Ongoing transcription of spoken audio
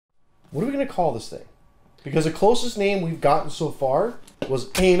What are we going to call this thing? Because the closest name we've gotten so far was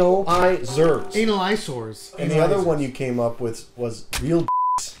Anal-izers. Anal eyesores. And the other one you came up with was Real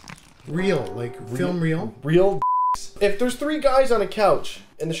Real, like film reel? Real If there's three guys on a couch,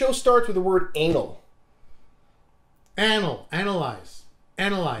 and the show starts with the word anal. Anal. Analyze.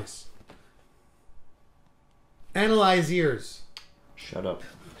 Analyze. Analyze ears. Shut up.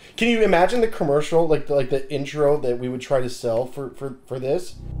 Can you imagine the commercial, like the intro that we would try to sell for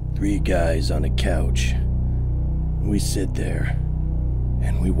this? Three guys on a couch. We sit there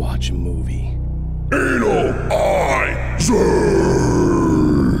and we watch a movie. Anal-izers.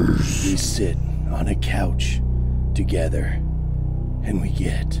 We sit on a couch together and we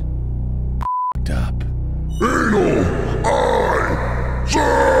get f***ed up. Anal-izers.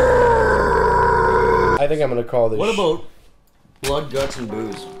 I think I'm going to call this... What about Blood, Guts, and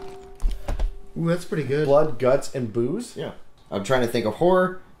Booze? Ooh, that's pretty good. Blood, Guts, and Booze? Yeah. I'm trying to think of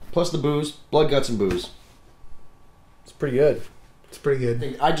horror, plus the booze, Blood, Guts, and Booze. It's pretty good. It's pretty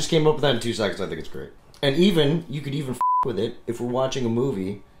good. I just came up with that in 2 seconds. I think it's great. And even, you could even with it if we're watching a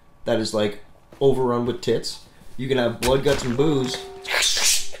movie that is like overrun with tits. You can have Blood, Guts, and Booze.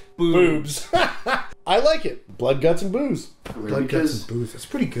 Boobs. I like it. Blood, Guts, and Booze. Blood, guts, and booze. That's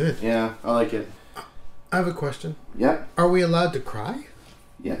pretty good. Yeah, I like it. I have a question. Yeah. Are we allowed to cry?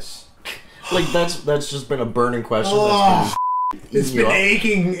 Yes. Like, that's just been a burning question. Oh, that's it's been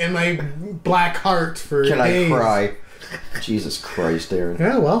aching in my black heart for Can days. I cry? Jesus Christ, Aaron.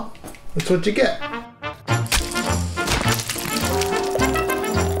 Yeah, well, that's what you get.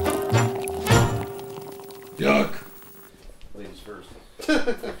 Yuck. Ladies first.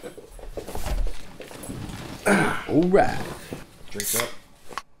 All right. Drinks up.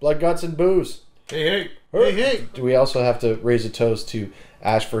 Blood, Guts, and Booze. Hey. Hey, hey. Do we also have to raise a toast to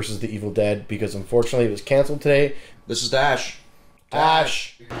Ash versus the Evil Dead? Because unfortunately it was canceled today. This is Dash.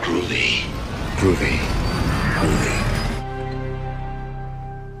 Ash. Groovy. Groovy.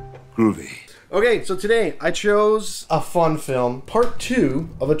 Groovy. Okay, so today I chose a fun film, part 2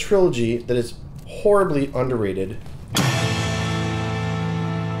 of a trilogy that is horribly underrated.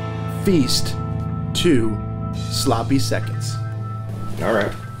 Feast 2 Sloppy Seconds. All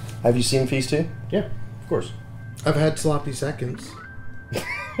right. Have you seen Feast 2? Yeah, of course. I've had sloppy seconds.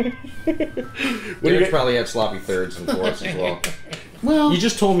 Derek's probably had sloppy thirds and fourths as well. Well, You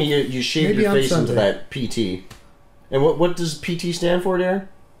just told me you shaved Maybe your on face into Sunday. that PT. And what does PT stand for, Darren?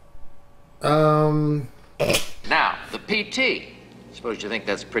 Now, the PT. Suppose you think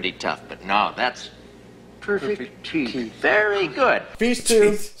that's pretty tough, but no, that's perfect teeth. Very good. Feast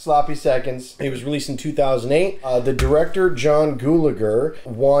 2 Sloppy Seconds. It was released in 2008. The director, John Gulager,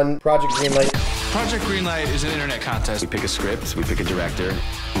 won Project Greenlight. Project Greenlight is an internet contest. We pick a script, we pick a director,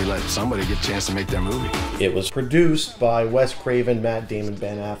 we let somebody get a chance to make their movie. It was produced by Wes Craven, Matt Damon,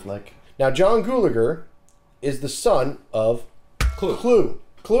 Ben Affleck. Now, John Gulager is the son of Clue.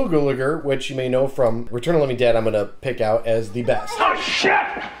 Clue Gulager, which you may know from Return of the Living Dead, I'm going to pick out as the best. Oh, shit!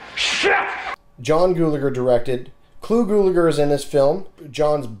 Shit! John Gulager directed. Clue Gulager is in this film.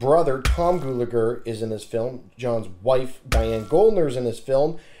 John's brother, Tom Gulager, is in this film. John's wife, Diane Goldner, is in this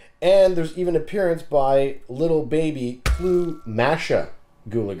film. And there's even an appearance by little baby Clue Masha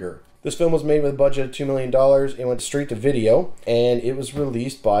Gulager. This film was made with a budget of $2 million. It went straight to video, and it was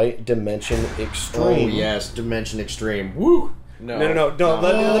released by Dimension Extreme. Oh, yes, Dimension Extreme. Woo! No. Let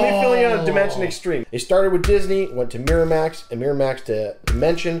me fill you in on Dimension Extreme. It started with Disney, went to Miramax, and Miramax to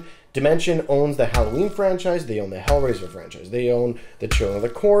Dimension. Dimension owns the Halloween franchise. They own the Hellraiser franchise. They own the Children of the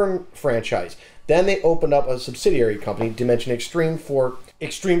Corn franchise. Then they opened up a subsidiary company, Dimension Extreme, for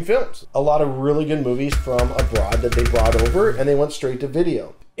extreme films. A lot of really good movies from abroad that they brought over, and they went straight to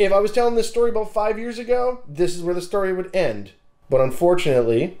video. If I was telling this story about 5 years ago, this is where the story would end. But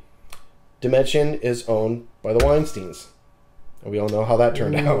unfortunately, Dimension is owned by the Weinsteins. And we all know how that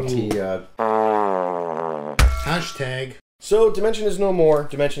turned out. hashtag. So, Dimension is no more.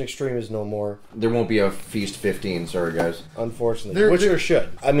 Dimension Extreme is no more. There won't be a Feast 15, sorry guys. Unfortunately. Which there should.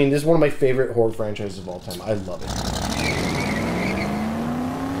 I mean, this is one of my favorite horror franchises of all time. I love it.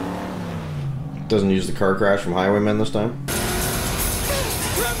 Doesn't use the car crash from Highwaymen this time?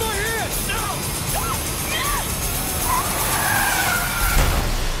 Grab my hand!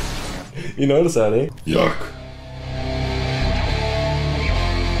 No! You notice that, eh? Yuck.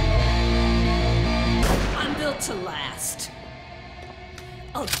 I'm built to last.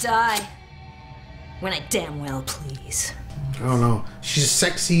 I'll die when I damn well please. I don't know. She's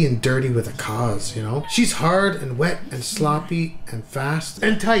sexy and dirty with a cause, you know? She's hard and wet and sloppy and fast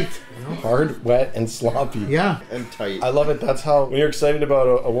and tight, you know? Hard, wet, and sloppy. Yeah. And tight. I love it. That's how, when you're excited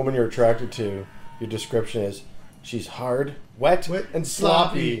about a woman you're attracted to, your description is, she's hard, Wet and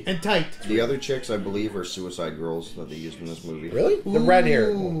sloppy. and tight. The other chicks, I believe, are Suicide Girls that they used in this movie. Really? The red hair.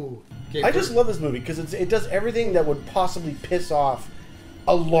 Ooh. Okay, I just love this movie because it does everything that would possibly piss off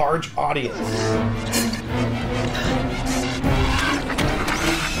a large audience.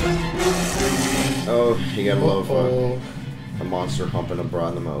 Oh, you gotta love a monster humping a bra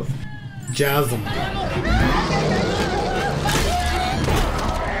in the mouth. Jasm.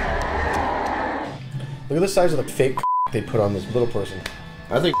 Look at the size of the fake they put on this little person.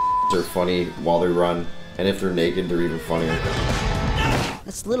 I think are funny while they run, and if they're naked, they're even funnier.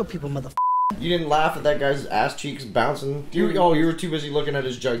 That's little people, motherfucker. You didn't laugh at that guy's ass cheeks bouncing? You were too busy looking at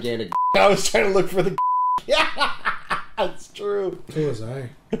his gigantic. I was trying to look for the. Yeah, that's true. So was I.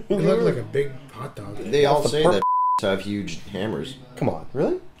 It looked like a big hot dog. They all say that have huge hammers. Come on,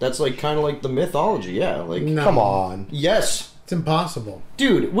 really? That's like kind of like the mythology, yeah. Like, No. Come on. yes, It's impossible.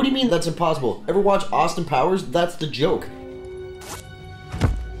 dude. What do you mean that's impossible? Ever watch Austin Powers? That's the joke.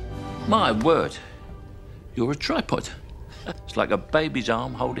 My word, you're a tripod. It's like a baby's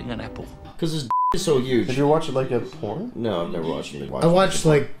arm holding an apple. Because his is so huge. Did you watch it like a porn? No, I've never watched it. I watched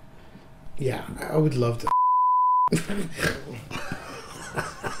like, yeah, I would love to.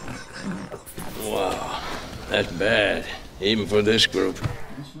 Wow, that's bad, even for this group.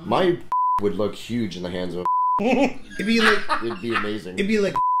 My would look huge in the hands of. It'd be like, It'd be amazing. it'd be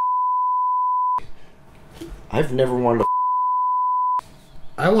like, I've never wanted to.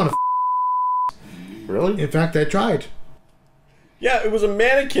 I want to. Really? In fact, I tried. Yeah, it was a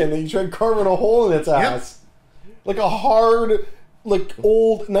mannequin that you tried carving a hole in its ass. Like a hard, like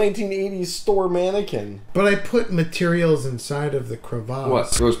old 1980s store mannequin. But I put materials inside of the crevasse.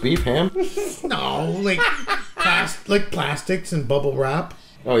 What? Roast beef ham? No, like plastics and bubble wrap.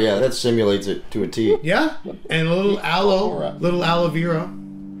 Oh yeah, that simulates it to a T. Yeah, and a little little aloe vera.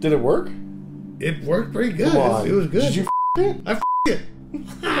 Did it work? It worked pretty good. Come on. It was good. Did you it? I it.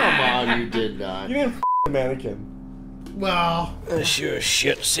 Come on, you did not. You didn't the mannequin. Well, Sure as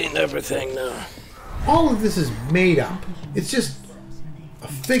shit, seen everything now. all of this is made up. It's just a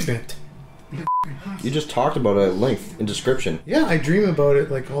figment. You just talked about it at length in description. Yeah, I dream about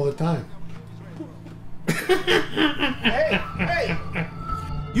it like all the time. Hey!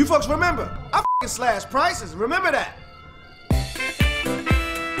 You folks remember, I f***ing slash prices. Remember that.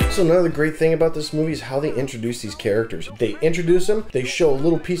 So another great thing about this movie is how they introduce these characters. They introduce them, they show a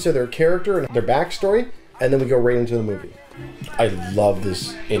little piece of their character and their backstory, and then we go right into the movie. I love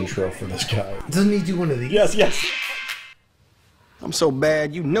this intro for this guy. Doesn't he do one of these? Yes. I'm so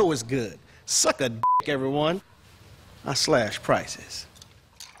bad, you know it's good. Suck a dick, everyone. I slash prices.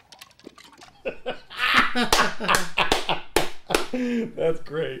 That's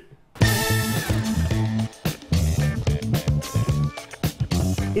great.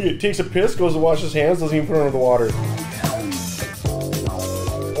 Look, he takes a piss, goes to wash his hands, doesn't even put it under the water.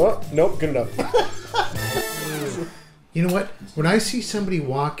 Oh, nope, good enough. You know what? When I see somebody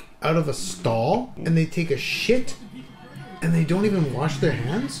walk out of a stall and they take a shit and they don't even wash their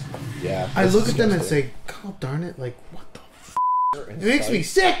hands, Yeah. I look at them and say, God darn it, like, what the f***? It makes me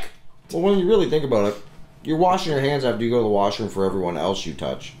sick! Well, when you really think about it, you're washing your hands after you go to the washroom for everyone else you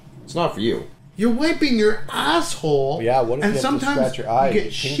touch. It's not for you. You're wiping your asshole, Yeah, what if and you have to sometimes scratch your eye you with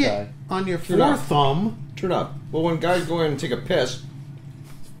get your pink shit eye? on your Turn up. forethumb. Turn up. Well, when guys go in and take a piss,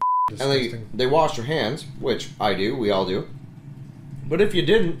 and Disgusting. they wash their hands, which I do, we all do. But if you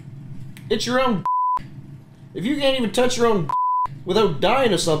didn't, it's your own. If you can't even touch your own without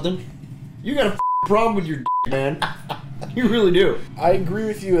dying of something, you got a problem with your man. You really do. I agree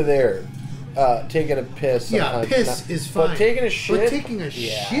with you there. Taking a piss. Yeah, sometimes piss not- is fine. But taking a shit. But taking a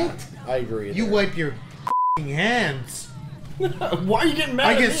yeah, shit? I agree. You there. wipe your hands. Why are you getting mad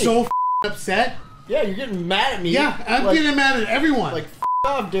I at me? get so upset. Yeah, you're getting mad at me. Yeah, I'm like, getting mad at everyone. Like,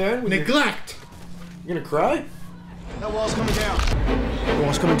 off, Darren. with your- Neglect. You're gonna cry? That wall's coming down. The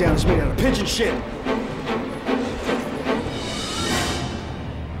wall's coming down. It's made out of pigeon shit.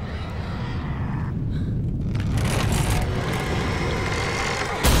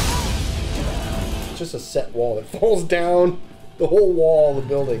 It's just a set wall that falls down. The whole wall of the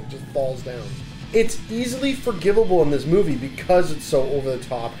building just falls down. It's easily forgivable in this movie because it's so over the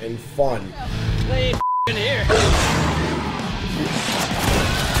top and fun. They ain't here.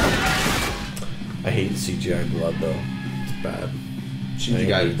 I hate CGI blood though. It's bad.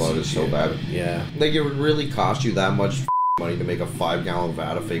 CGI blood is so bad. Yeah. Like, it would really cost you that much money to make a 5-gallon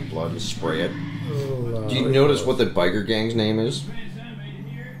vat of fake blood and spray it. Do you notice what the biker gang's name is?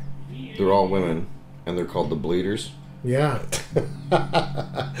 They're all women, and they're called the Bleeders. Yeah.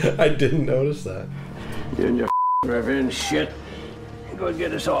 I didn't notice that. You and your revenge shit. Go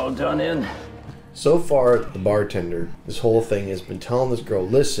get us all done in. So far, the bartender, this whole thing has been telling this girl,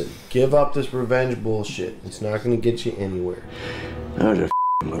 listen, give up this revenge bullshit. It's not going to get you anywhere. I was a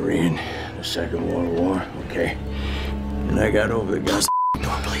Marine in the Second World War, okay? And I got over the goddamn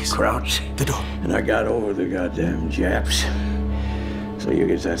door, please. Crouch. The door. And I got over the goddamn Japs. So you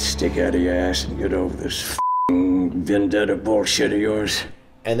get that stick out of your ass and get over this vendetta bullshit of yours.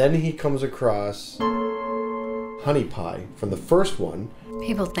 And then he comes across Honey Pie from the first one.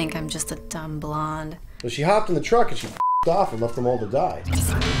 People think I'm just a dumb blonde. So she hopped in the truck and she off and left them all to die.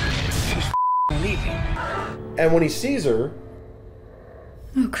 She's leaving. And when he sees her,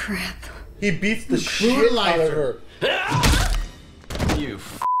 oh crap, he beats the shit out of her. You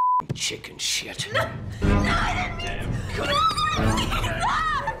chicken shit.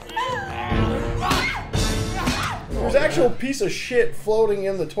 There's an actual piece of shit floating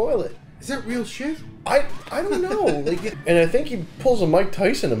in the toilet. Is that real shit? I don't know. Like, and I think he pulls a Mike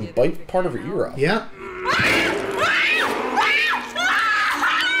Tyson and bites part of her ear off. Yeah.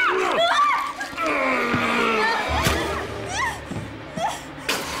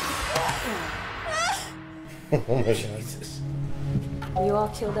 Oh my Jesus. You all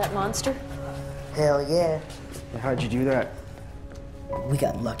killed that monster? Hell yeah. How'd you do that? We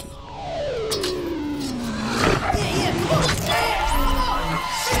got lucky.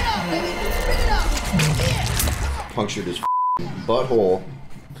 Punctured his butthole.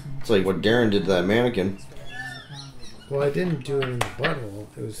 It's like what Darren did to that mannequin. Well, I didn't do it in the butthole.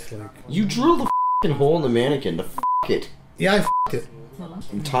 It was like... You drilled the hole in the mannequin to it. Yeah, I f***ed it.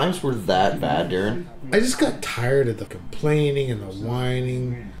 Times were that bad, Darren. I just got tired of the complaining and the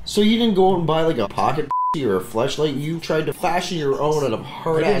whining. So you didn't go out and buy like a pocket or a fleshlight? You tried to fashion your own out of a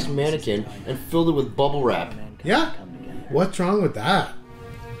hard-ass mannequin and filled it with bubble wrap. Yeah? What's wrong with that?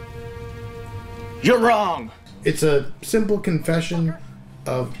 You're wrong! It's a simple confession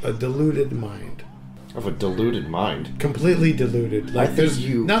of a deluded mind. Of a deluded mind? Completely deluded. Like, there's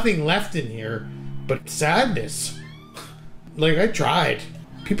you... nothing left in here but sadness. Like, I tried.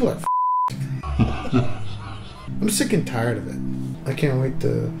 People are I'm sick and tired of it. I can't wait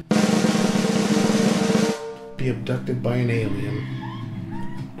to be abducted by an alien.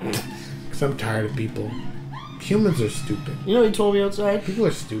 Because I'm tired of people. Humans are stupid. You know what he told me outside? People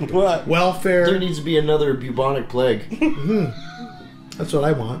are stupid. What? Welfare. There needs to be another bubonic plague. That's what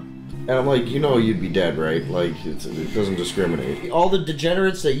I want. And I'm like, you know you'd be dead, right? Like, it doesn't discriminate. All the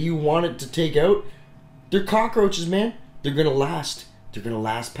degenerates that you wanted to take out, they're cockroaches, man. They're gonna last. They're gonna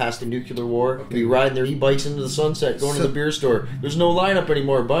last past the nuclear war. They'll be riding their e-bikes into the sunset, going to the beer store. There's no lineup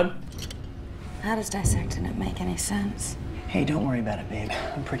anymore, bud. How does dissecting it make any sense? Hey, don't worry about it, babe.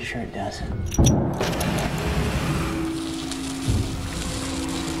 I'm pretty sure it does.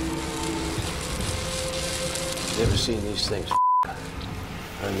 You ever seen these things?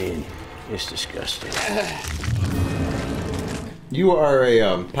 I mean, it's disgusting. You are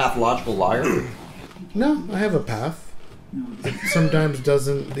a pathological liar? No, I have a path. It sometimes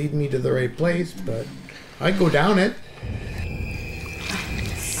doesn't lead me to the right place, but I go down it.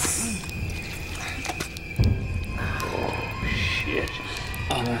 Oh, shit.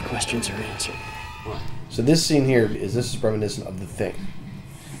 All our questions are answered. So this scene here this is reminiscent of The Thing.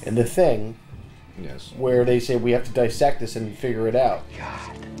 And The Thing, yes, where they say we have to dissect this and figure it out.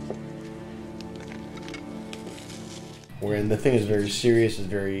 God. Wherein The Thing is very serious, is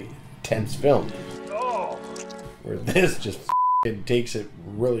very tense film. Where this just takes it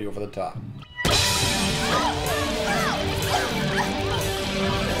really over the top.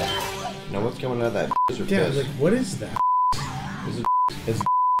 Now what's coming out of that? Yeah, like, what is that?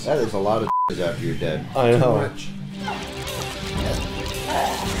 That is a lot of after you're dead. I know. Too much.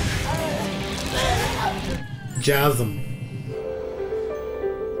 Jasm.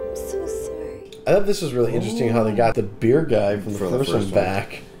 I'm so sorry. I thought this was really interesting how they got the beer guy from the first one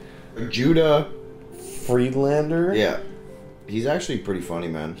back. Judah Friedlander. Yeah. He's actually pretty funny,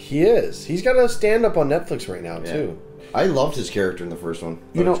 man. He is. He's got a stand-up on Netflix right now, too. I loved his character in the first one.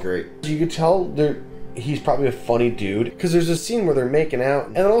 You know, it's great. You could tell he's probably a funny dude. Because there's a scene where they're making out,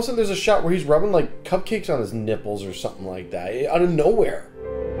 and then all of a sudden there's a shot where he's rubbing, like, cupcakes on his nipples or something like that. Out of nowhere.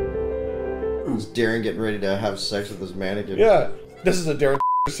 Is Darren getting ready to have sex with his mannequin? Yeah. This is a Darren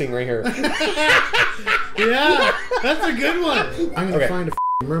scene right here. Yeah, that's a good one. I'm going to find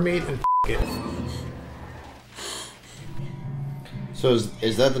a mermaid and it. So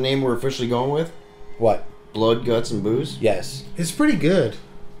is that the name we're officially going with? What? Blood, Guts, and Booze? Yes. It's pretty good.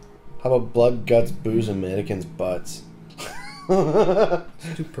 How about blood, guts, booze, and mannequins' butts?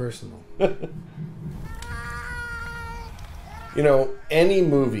 It's too personal. You know, any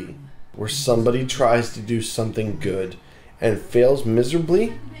movie where somebody tries to do something good and fails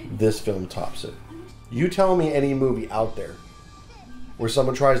miserably, this film tops it. You tell me any movie out there where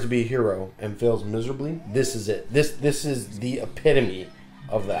someone tries to be a hero and fails miserably, this is it. This is the epitome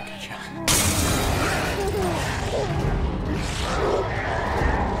of that.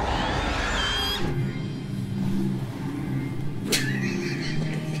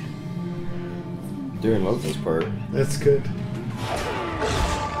 Darren loves this part. That's good.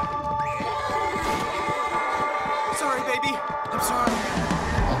 Sorry, baby. I'm sorry.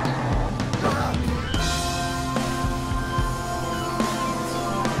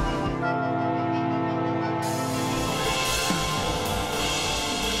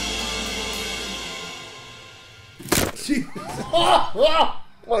 Oh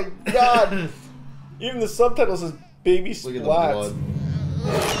my god! Even the subtitle says baby splats.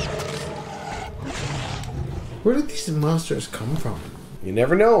 Where did these monsters come from? You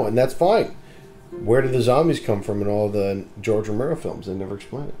never know, and that's fine. Where did the zombies come from in all the George Romero films? They never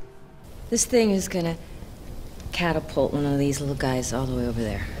explain it. This thing is gonna catapult one of these little guys all the way over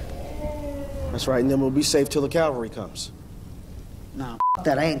there. That's right, and then we'll be safe till the cavalry comes. Nah, f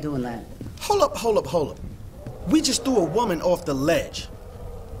that. I ain't doing that. Hold up. We just threw a woman off the ledge.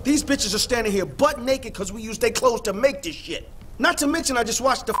 These bitches are standing here butt naked because we used their clothes to make this shit. Not to mention I just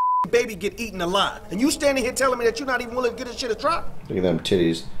watched the baby get eaten alive. And you standing here telling me that you're not even willing to give this shit a try? Look at them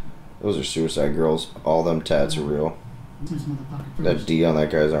titties. Those are Suicide Girls. All them tats are real. That D on that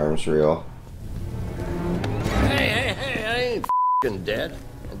guy's arm's real. Hey, I ain't f***ing dead.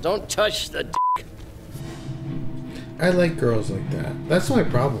 And don't touch the dick. I like girls like that. That's my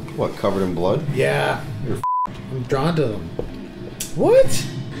problem. What, covered in blood? Yeah. I'm drawn to them. What?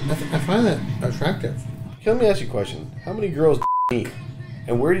 I find that attractive. Let me ask you a question. How many girls do you meet?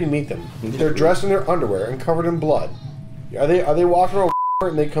 And where do you meet them? They're dressed in their underwear and covered in blood. Are they walking around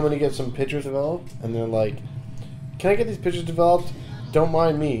and they come in to get some pictures developed? And they're like, can I get these pictures developed? Don't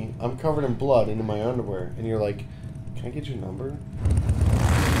mind me. I'm covered in blood into my underwear. And you're like, can I get your number?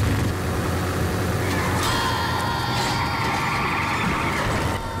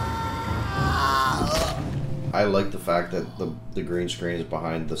 I like the fact that the green screen is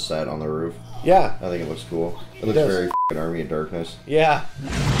behind the set on the roof. Yeah. I think it looks cool. It looks very f***ing Army of Darkness. Yeah.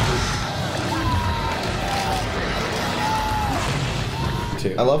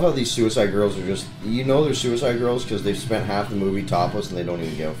 I love how these Suicide Girls are just... You know they're Suicide Girls because they've spent half the movie topless and they don't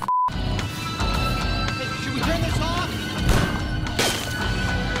even give a f***. Should we turn this off?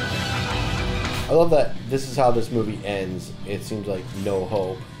 I love that this is how this movie ends. It seems like no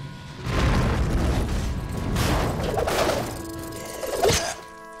hope.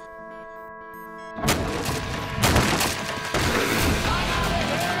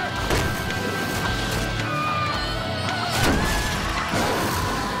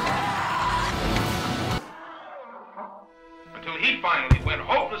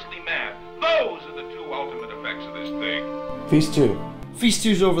 Feast 2. Feast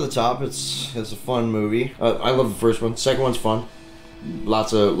 2's over the top. It's a fun movie. I love the first one. Second one's fun.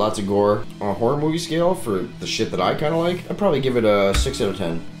 Lots of gore. On a horror movie scale for the shit that I kind of like, I'd probably give it a 6 out of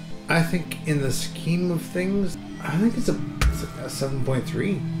 10. I think in the scheme of things, I think it's a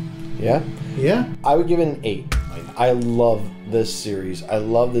 7.3. Yeah? Yeah. I would give it an 8. I love this series. I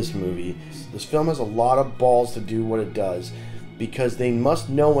love this movie. This film has a lot of balls to do what it does because they must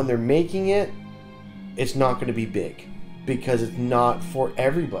know when they're making it, it's not going to be big. Because it's not for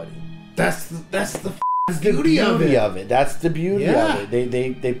everybody. That's the beauty of it. That's the beauty of it.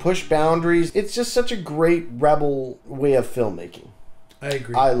 They push boundaries. It's just such a great rebel way of filmmaking. I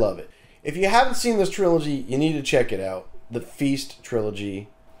agree. I love it. If you haven't seen this trilogy, you need to check it out. The Feast trilogy.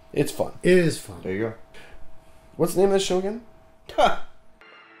 It's fun. It is fun. There you go. What's the name of this show again? I'm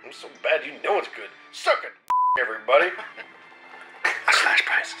so bad you know it's good. Suck it, everybody. Slash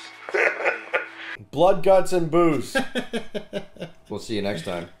prices. Blood, guts, and booze. We'll see you next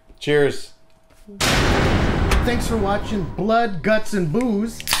time. Cheers. Thanks for watching Blood, Guts, and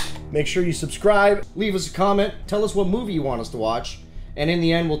Booze. Make sure you subscribe. Leave us a comment. Tell us what movie you want us to watch. And in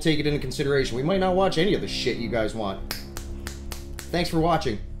the end, we'll take it into consideration. We might not watch any of the shit you guys want. Thanks for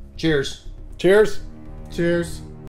watching. Cheers. Cheers. Cheers.